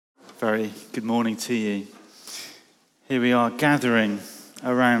Very good morning to you. Here we are gathering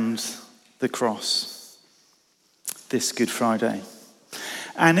around the cross this Good Friday.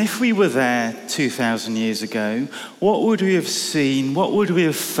 And if we were there 2,000 years ago, what would we have seen? What would we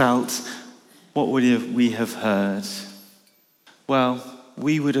have felt? What would we have heard? Well,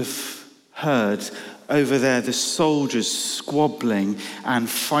 we would have heard over there the soldiers squabbling and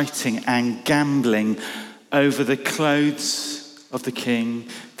fighting and gambling over the clothes of the king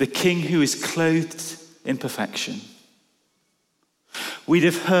who is clothed in perfection. We'd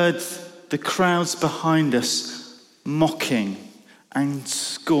have heard the crowds behind us mocking and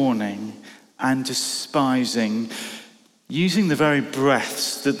scorning and despising, using the very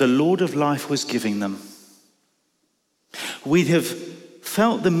breaths that the Lord of life was giving them. We'd have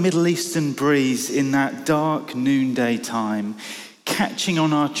felt the Middle Eastern breeze in that dark noonday time, catching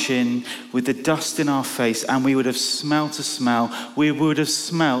on our chin with the dust in our face, and we would have smelt a smell. We would have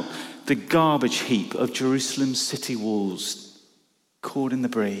smelt the garbage heap of Jerusalem's city walls caught in the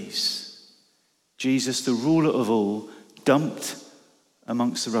breeze. Jesus, the ruler of all, dumped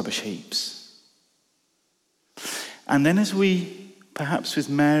amongst the rubbish heaps. And then as we, perhaps with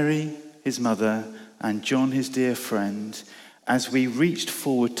Mary, his mother, and John, his dear friend, as we reached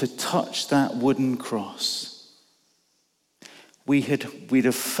forward to touch that wooden cross, we'd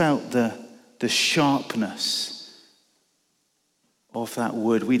have felt the sharpness of that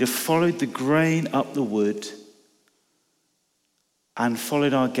wood. We'd have followed the grain up the wood and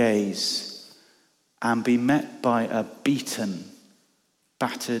followed our gaze and be met by a beaten,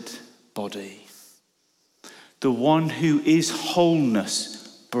 battered body. The one who is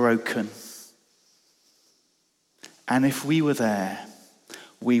wholeness broken. And if we were there,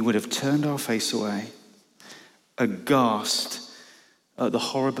 we would have turned our face away, aghast at the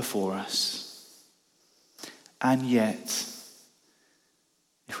horror before us. And yet,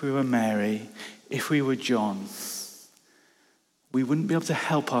 if we were Mary, if we were John, we wouldn't be able to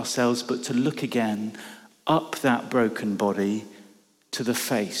help ourselves but to look again up that broken body to the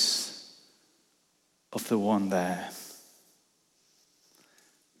face of the one there.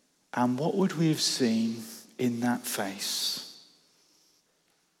 And what would we have seen in that face?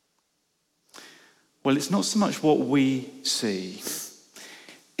 Well, it's not so much what we see,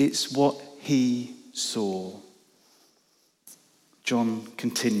 it's what he saw. John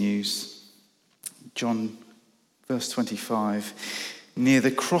continues. John, verse 25. Near the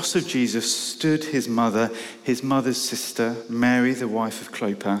cross of Jesus stood his mother's sister, Mary, the wife of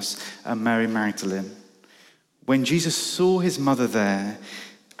Clopas, and Mary Magdalene. When Jesus saw his mother there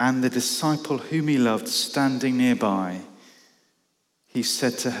and the disciple whom he loved standing nearby, he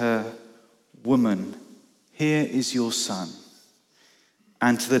said to her, "Woman, here is your son."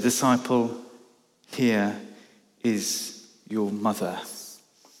 And to the disciple, "Here is your mother."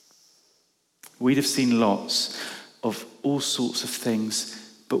 We'd have seen lots of all sorts of things,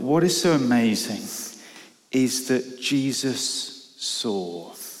 but what is so amazing is that Jesus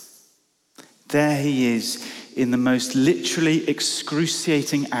saw. There he is in the most literally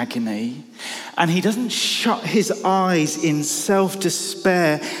excruciating agony, and he doesn't shut his eyes in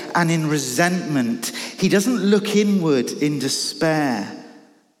self-despair and in resentment. He doesn't look inward in despair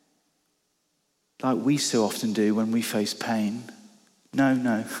like we so often do when we face pain.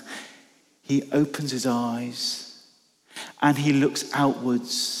 No. He opens his eyes and he looks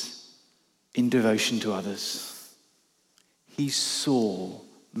outwards in devotion to others. He saw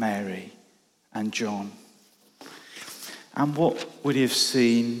Mary and John. And what would he have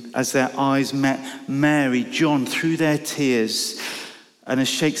seen as their eyes met Mary, John, through their tears? And as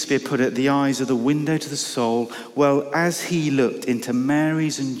Shakespeare put it, the eyes are the window to the soul. Well, as he looked into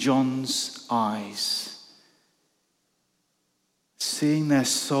Mary's and John's eyes, seeing their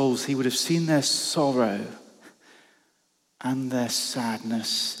souls, he would have seen their sorrow and their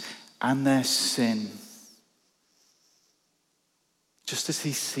sadness and their sin, just as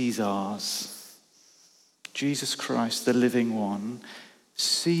he sees ours. Jesus Christ, the living one,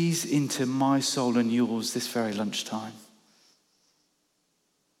 sees into my soul and yours this very lunchtime.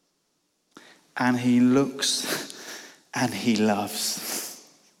 And he looks and he loves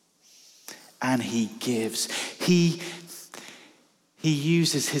and he gives. He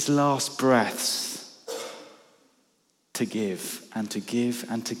uses his last breaths to give and to give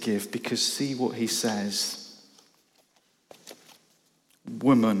and to give, because see what he says.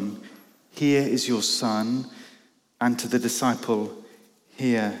 "Woman, here is your son," and to the disciple,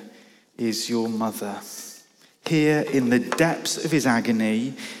 "Here is your mother." Here in the depths of his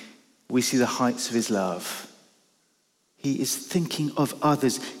agony, we see the heights of his love. He is thinking of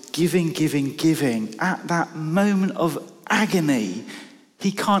others, giving. At that moment of agony,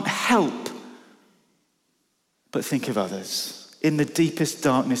 He can't help but think of others. In the deepest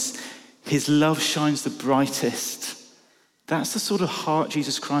darkness, his love shines the brightest. That's the sort of heart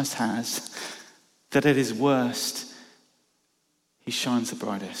Jesus Christ has, that at his worst, he shines the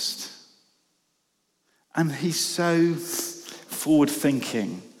brightest. And he's so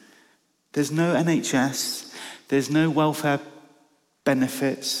forward-thinking. There's no NHS, there's no welfare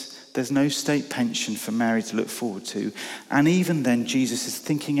benefits, there's no state pension for Mary to look forward to. And even then, Jesus is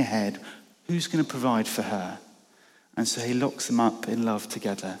thinking ahead, who's going to provide for her? And so he locks them up in love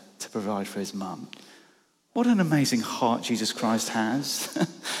together to provide for his mum. What an amazing heart Jesus Christ has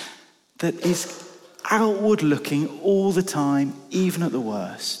that is outward looking all the time, even at the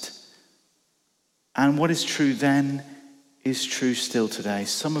worst. And what is true then is true still today.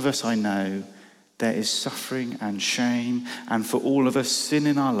 Some of us, I know, there is suffering and shame, and for all of us, sin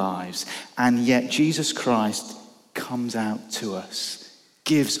in our lives. And yet Jesus Christ comes out to us,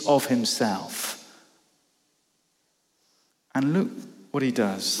 gives of himself. And look what he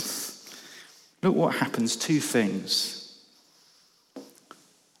does. Look what happens. Two things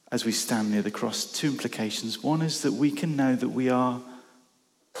as we stand near the cross. Two implications. One is that we can know that we are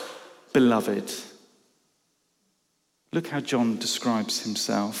beloved. Look how John describes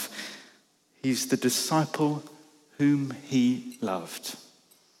himself. He's the disciple whom he loved.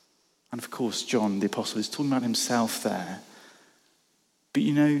 And of course, John, the apostle, is talking about himself there. But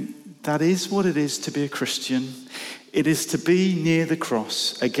you know, that is what it is to be a Christian. It is to be near the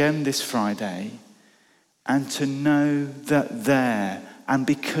cross again this Friday and to know that there, and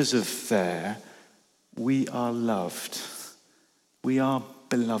because of there, we are loved. We are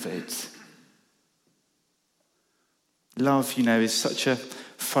beloved. Love, you know, is such a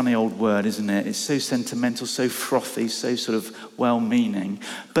funny old word, isn't it? It's so sentimental, so frothy, so sort of well-meaning.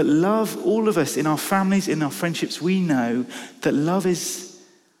 But love, all of us, in our families, in our friendships, we know that love is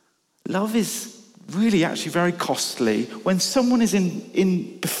really actually very costly. When someone is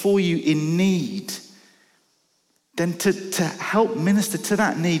in before you in need, then to help minister to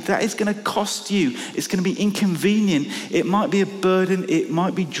that need, that is going to cost you. It's going to be inconvenient. It might be a burden. It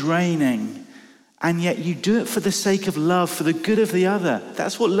might be draining. And yet you do it for the sake of love, for the good of the other.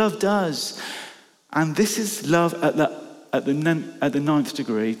 That's what love does. And this is love at the 9th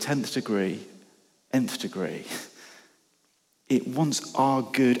degree, 10th degree, nth degree. It wants our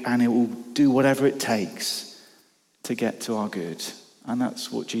good and it will do whatever it takes to get to our good. And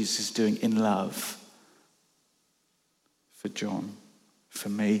that's what Jesus is doing in love for John, for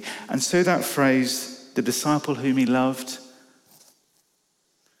me. And so that phrase, the disciple whom he loved,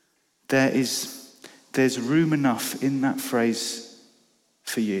 there's room enough in that phrase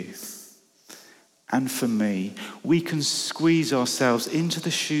for you and for me. We can squeeze ourselves into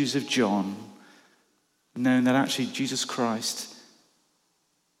the shoes of John, knowing that actually Jesus Christ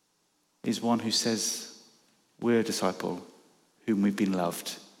is one who says we're a disciple whom we've been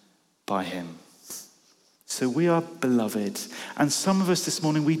loved by him. So we are beloved. And some of us this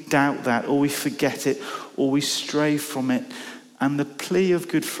morning, we doubt that, or we forget it, or we stray from it. And the plea of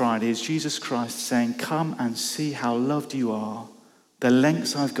Good Friday is Jesus Christ saying, come and see how loved you are, the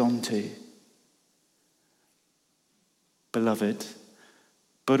lengths I've gone to. Beloved,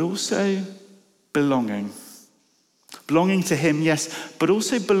 but also belonging. Belonging to him, yes, but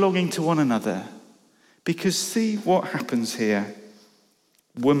also belonging to one another. Because see what happens here.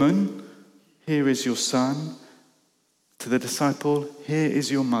 Woman, here is your son. To the disciple, here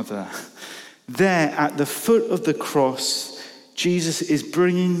is your mother. There at the foot of the cross, Jesus is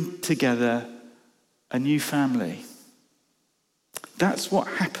bringing together a new family. That's what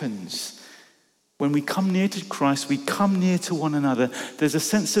happens. When we come near to Christ, we come near to one another. There's a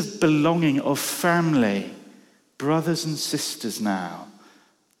sense of belonging, of family, brothers and sisters now,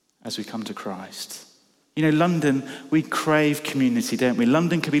 as we come to Christ. You know, London, we crave community, don't we?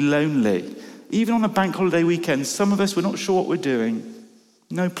 London can be lonely. Even on a bank holiday weekend, some of us, we're not sure what we're doing.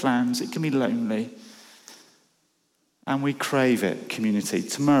 No plans, it can be lonely. And we crave it, community.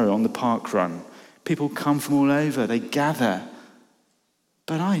 Tomorrow on the park run, people come from all over, they gather.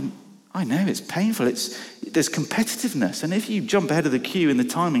 But I know it's painful. There's competitiveness. And if you jump ahead of the queue in the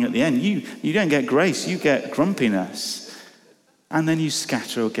timing at the end, you don't get grace, you get grumpiness. And then you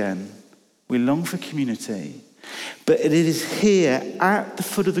scatter again. We long for community. But it is here at the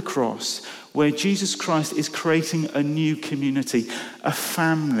foot of the cross where Jesus Christ is creating a new community, a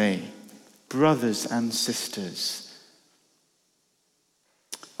family, brothers and sisters.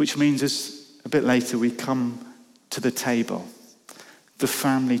 Which means as a bit later we come to the table, the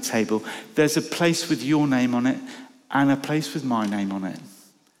family table. There's a place with your name on it and a place with my name on it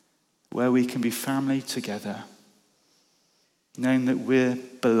where we can be family together. knowing that we're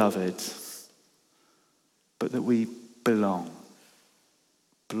beloved, but that we belong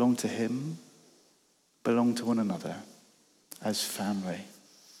to him, belong to one another as family.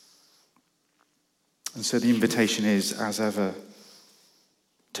 And so the invitation is, as ever,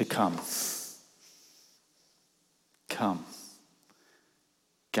 to come. Come.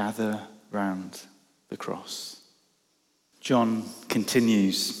 Gather round the cross. John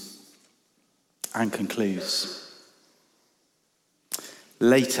continues and concludes.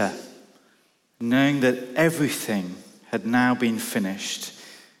 Later, knowing that everything had now been finished,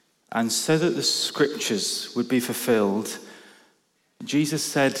 and so that the scriptures would be fulfilled, Jesus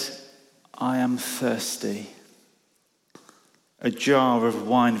said, I am thirsty. A jar of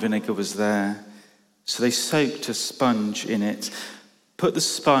wine vinegar was there, so they soaked a sponge in it, put the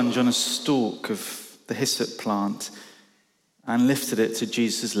sponge on a stalk of the hyssop plant, and lifted it to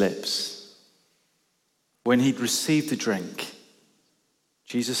Jesus' lips. When he'd received the drink,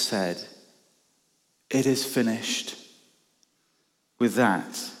 Jesus said, it is finished. With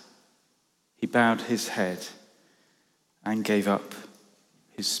that, he bowed his head and gave up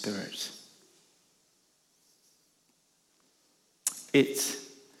his spirit. It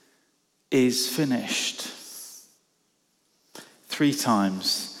is finished. 3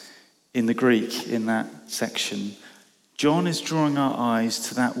 times in the Greek in that section, John is drawing our eyes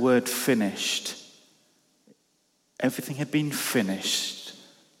to that word finished. Everything had been finished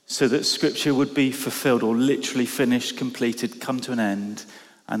so that scripture would be fulfilled, or literally finished, completed, come to an end.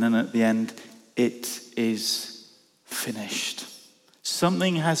 And then at the end, it is finished.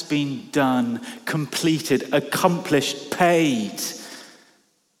 Something has been done, completed, accomplished, paid.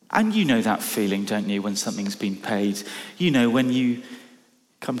 And you know that feeling, don't you, when something's been paid? You know when you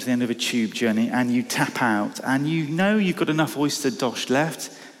come to the end of a tube journey and you tap out and you know you've got enough oyster dosh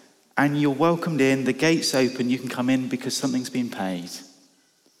left and you're welcomed in, the gate's open, you can come in because something's been paid.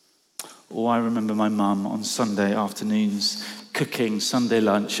 Or I remember my mum on Sunday afternoons cooking Sunday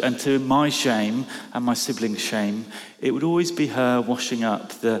lunch, and to my shame and my siblings' shame, it would always be her washing up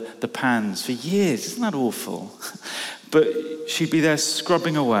the pans for years. Isn't that awful? But she'd be there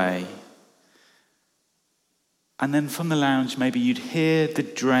scrubbing away. And then from the lounge, maybe you'd hear the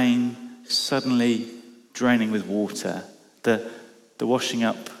drain suddenly draining with water, the washing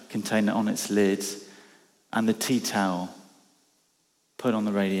up container on its lid, and the tea towel put on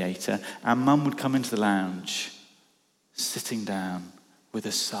the radiator. And Mum would come into the lounge, sitting down with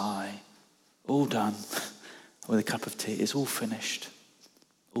a sigh. All done. With a cup of tea. It's all finished.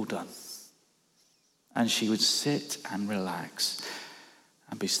 All done. And she would sit and relax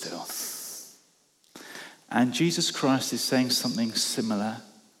and be still. And Jesus Christ is saying something similar,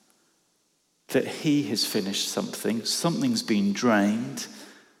 that he has finished something, something's been drained,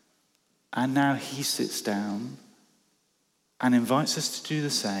 and now he sits down and invites us to do the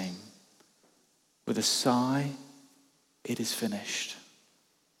same. With a sigh, it is finished.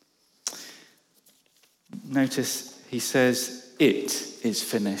 Notice he says, it is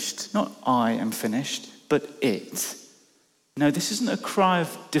finished. Not I am finished, but it. No, this isn't a cry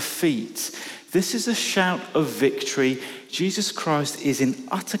of defeat. This is a shout of victory. Jesus Christ is in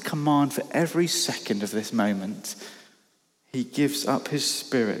utter command for every second of this moment. He gives up his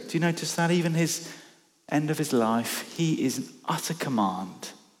spirit. Do you notice that? Even his end of his life, he is in utter command.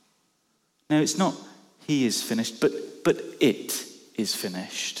 No, it's not he is finished, but it is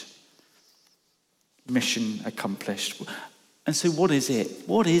finished. Mission accomplished. And so what is it?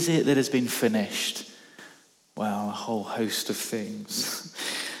 What is it that has been finished? Well, a whole host of things.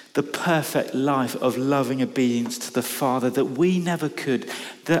 The perfect life of loving obedience to the Father that we never could.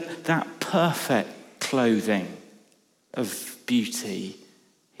 That perfect clothing of beauty.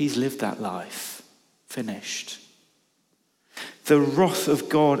 He's lived that life. Finished. The wrath of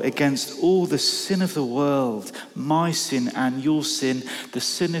God against all the sin of the world, my sin and your sin, the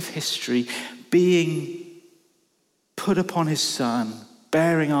sin of history, being put upon his Son,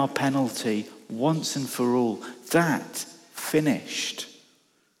 bearing our penalty once and for all. That finished.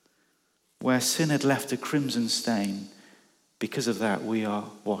 Where sin had left a crimson stain, because of that we are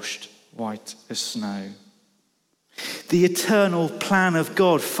washed white as snow. The eternal plan of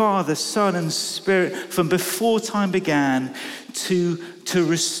God, Father, Son, and Spirit, from before time began, to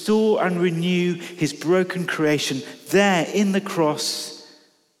restore and renew his broken creation, there in the cross,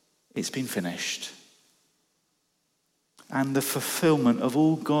 it's been finished. And the fulfillment of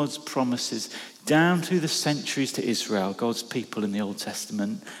all God's promises down through the centuries to Israel, God's people in the Old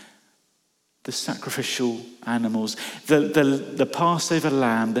Testament, the sacrificial animals, the Passover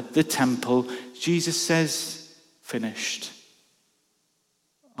lamb, the temple. Jesus says, finished.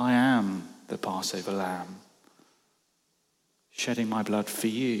 I am the Passover lamb. shedding my blood for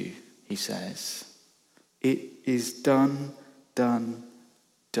you, he says. It is done, done,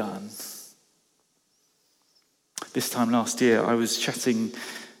 done. This time last year, I was chatting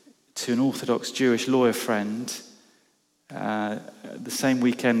to an Orthodox Jewish lawyer friend the same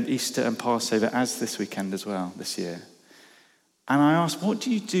weekend, Easter and Passover, as this weekend as well, this year. And I asked, what do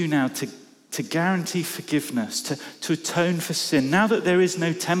you do now to guarantee forgiveness, to atone for sin? Now that there is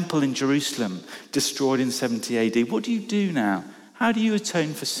no temple in Jerusalem destroyed in 70 AD, what do you do now? How do you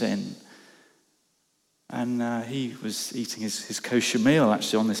atone for sin? And he was eating his kosher meal,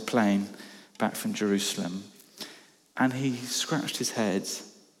 actually, on this plane back from Jerusalem. And he scratched his head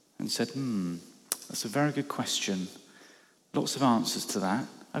and said, that's a very good question. Lots of answers to that.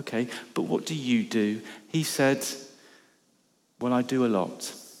 Okay, but what do you do? He said, well, I do a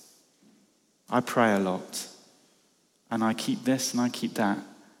lot. I pray a lot. And I keep this and I keep that.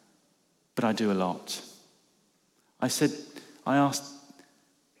 But I do a lot. I asked,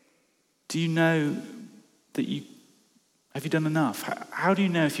 do you know that have you done enough? How do you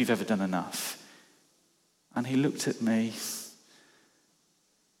know if you've ever done enough? And he looked at me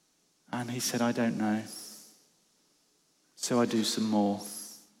and he said, I don't know. So I do some more.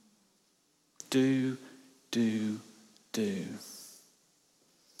 Do.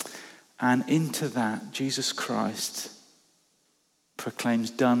 And into that, Jesus Christ proclaims,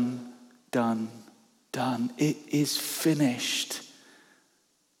 done, done, done. It is finished.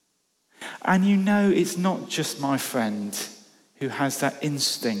 And you know, it's not just my friend who has that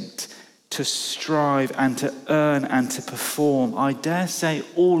instinct to strive and to earn and to perform. I dare say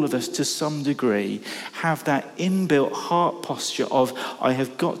all of us, to some degree, have that inbuilt heart posture of, I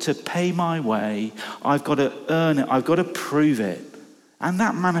have got to pay my way, I've got to earn it, I've got to prove it. And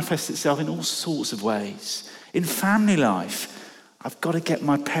that manifests itself in all sorts of ways. In family life, I've got to get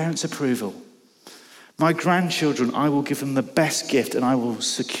my parents' approval. My grandchildren, I will give them the best gift and I will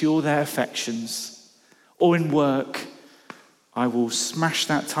secure their affections. Or in work, I will smash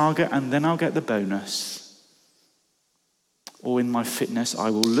that target and then I'll get the bonus. Or in my fitness, I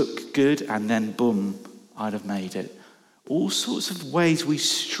will look good and then boom, I'd have made it. All sorts of ways we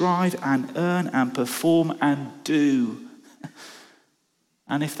strive and earn and perform and do.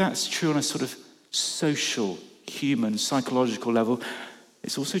 And if that's true on a sort of social, human, psychological level,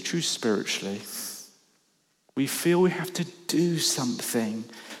 it's also true spiritually. We feel we have to do something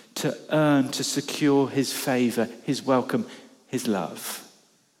to earn, to secure his favor, his welcome, his love.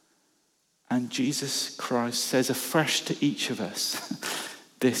 And Jesus Christ says afresh to each of us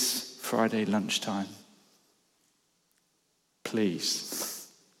this Friday lunchtime, please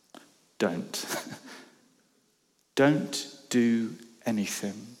don't. Don't do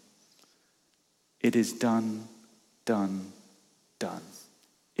anything. It is done, done, done.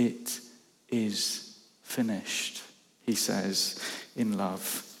 It is finished, he says in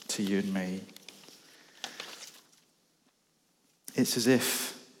love to you and me. It's as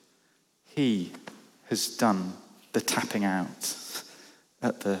if he has done the tapping out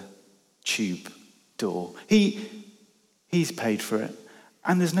at the tube door. He's paid for it.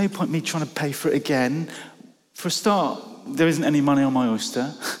 And there's no point me trying to pay for it again. For a start, there isn't any money on my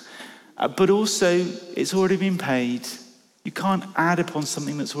oyster. But also, it's already been paid. You can't add upon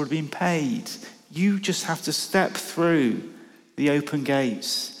something that's already been paid. You just have to step through the open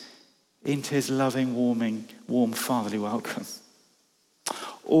gates into his loving, warm fatherly welcome.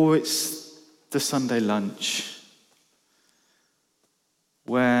 Or it's the Sunday lunch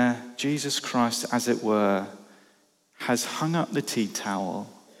where Jesus Christ, as it were, has hung up the tea towel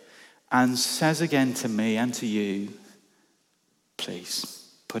and says again to me and to you, please,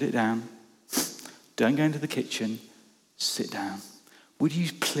 put it down. Don't go into the kitchen. Sit down. Would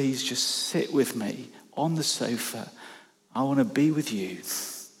you please just sit with me on the sofa? I want to be with you.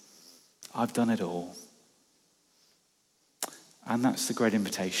 I've done it all. And that's the great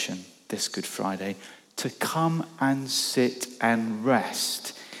invitation this Good Friday, to come and sit and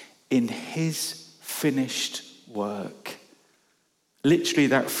rest in his finished work. Literally,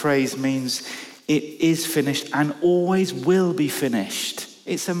 that phrase means it is finished and always will be finished.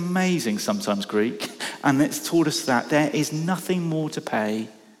 It's amazing sometimes, Greek. And it's taught us that there is nothing more to pay.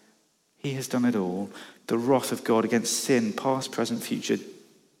 He has done it all. The wrath of God against sin, past, present, future,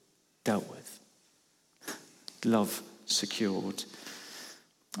 dealt with. Love secured.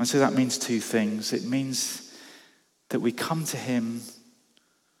 And so that means two things. It means that we come to him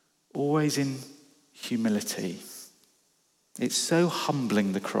always in humility. It's so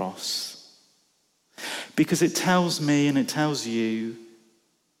humbling, the cross. Because it tells me and it tells you,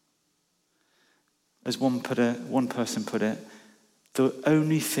 as one person put it, the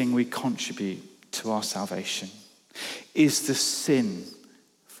only thing we contribute to our salvation is the sin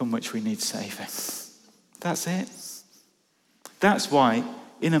from which we need saving. That's it. That's why,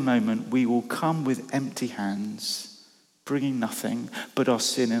 in a moment, we will come with empty hands, bringing nothing but our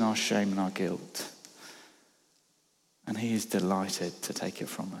sin and our shame and our guilt. And he is delighted to take it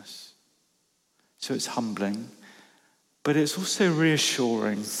from us. So it's humbling, but it's also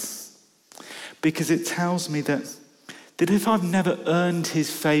reassuring, because it tells me that if I've never earned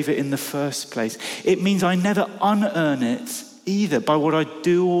his favor in the first place, it means I never unearn it either by what I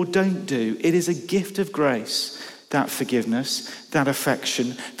do or don't do. It is a gift of grace, that forgiveness, that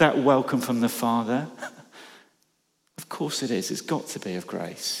affection, that welcome from the Father. Of course it is. It's got to be of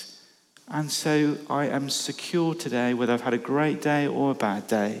grace. And so I am secure today, whether I've had a great day or a bad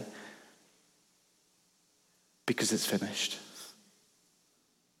day, because it's finished.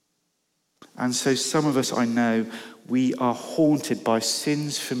 And so some of us, I know, we are haunted by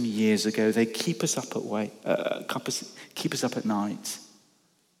sins from years ago. They keep us up at night.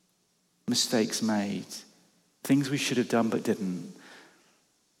 Mistakes made. Things we should have done but didn't.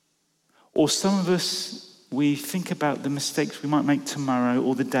 Or some of us, we think about the mistakes we might make tomorrow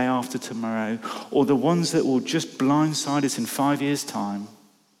or the day after tomorrow, or the ones that will just blindside us in 5 years' time.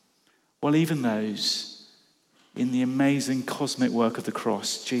 Well, even those, in the amazing cosmic work of the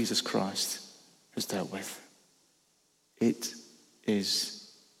cross, Jesus Christ has dealt with. It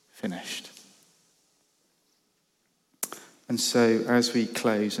is finished. And so, as we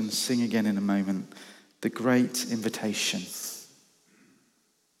close and sing again in a moment, the great invitation,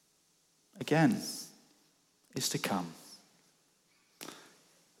 again, is to come.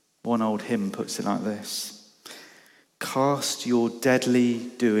 One old hymn puts it like this: cast your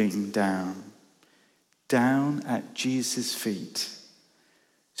deadly doing down at Jesus' feet.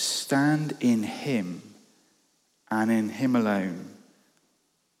 Stand in him, and in him alone,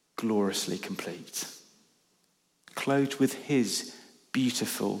 gloriously complete. Clothed with his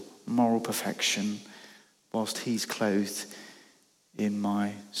beautiful moral perfection, whilst he's clothed in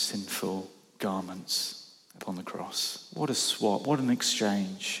my sinful garments upon the cross. What a swap, what an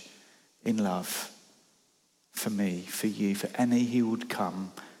exchange in love for me, for you, for any who would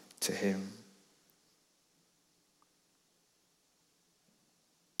come to him.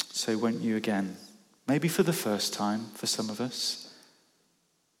 So won't you again, maybe for the first time for some of us,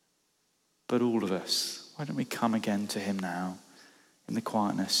 but all of us, why don't we come again to him now in the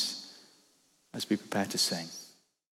quietness as we prepare to sing?